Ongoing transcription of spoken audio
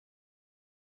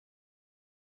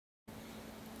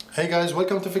Hey guys,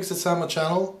 welcome to fixitsamo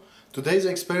channel. Today's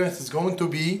experience is going to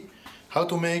be how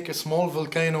to make a small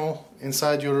volcano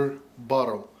inside your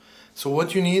bottle. So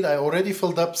what you need, I already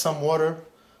filled up some water,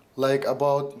 like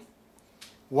about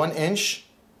 1 inch,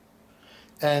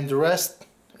 and the rest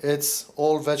it's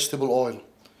all vegetable oil.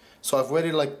 So I've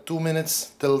waited like 2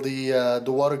 minutes till the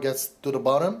water gets to the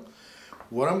bottom.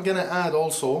 What I'm gonna add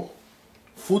also,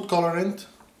 food colorant,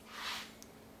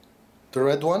 the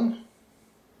red one.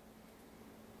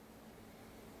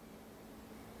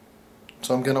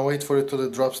 So I'm gonna wait for it till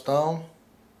it drops down.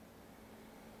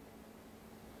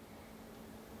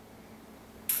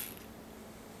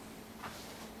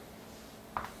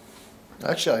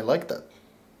 Actually, I like that.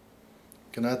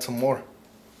 Can add some more.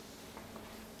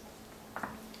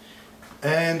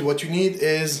 And what you need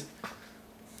is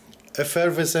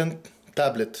effervescent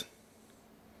tablet.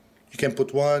 You can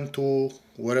put 1, 2,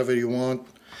 whatever you want.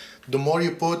 The more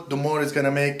you put, the more it's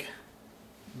gonna make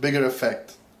bigger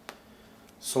effect.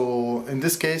 So in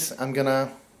this case, I'm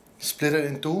gonna split it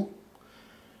in 2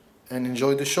 and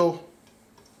enjoy the show.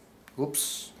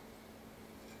 Oops.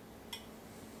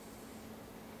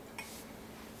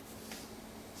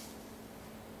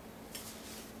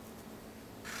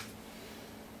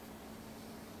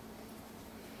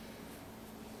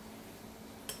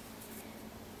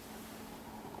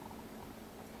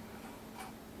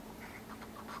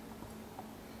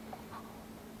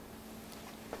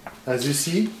 As you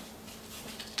see,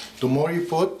 the more you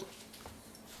put,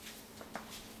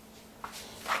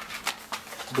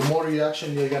 the more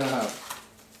reaction you're gonna have.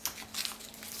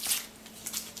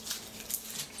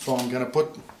 So I'm gonna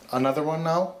put another one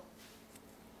now.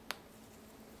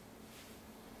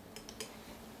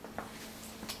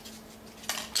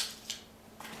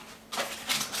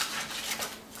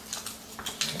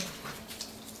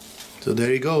 So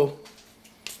there you go.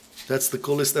 That's the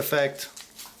coolest effect.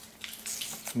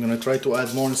 I'm gonna try to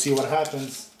add more and see what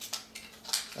happens.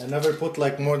 I never put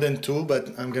like more than 2,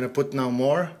 but I'm gonna put now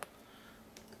more.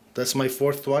 That's my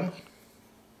 4th one.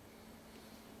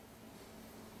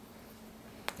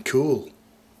 Cool.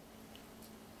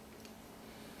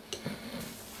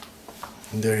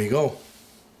 And there you go.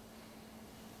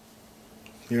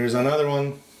 Here's another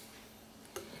one.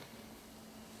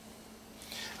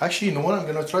 Actually, you know what? I'm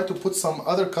gonna try to put some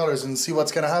other colors and see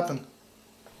what's gonna happen.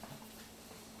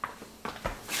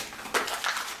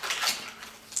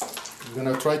 I'm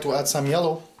gonna try to add some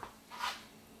yellow.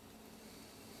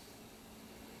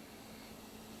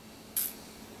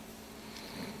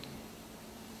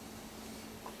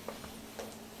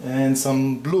 And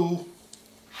some blue.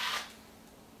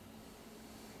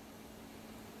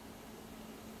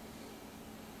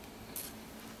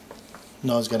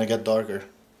 Now it's gonna get darker.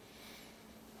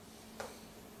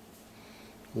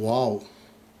 Wow.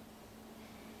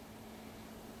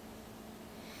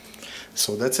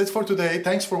 So that's it for today.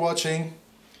 Thanks for watching.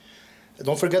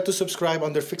 Don't forget to subscribe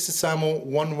under fixitsamo,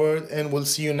 one word, and we'll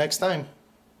see you next time.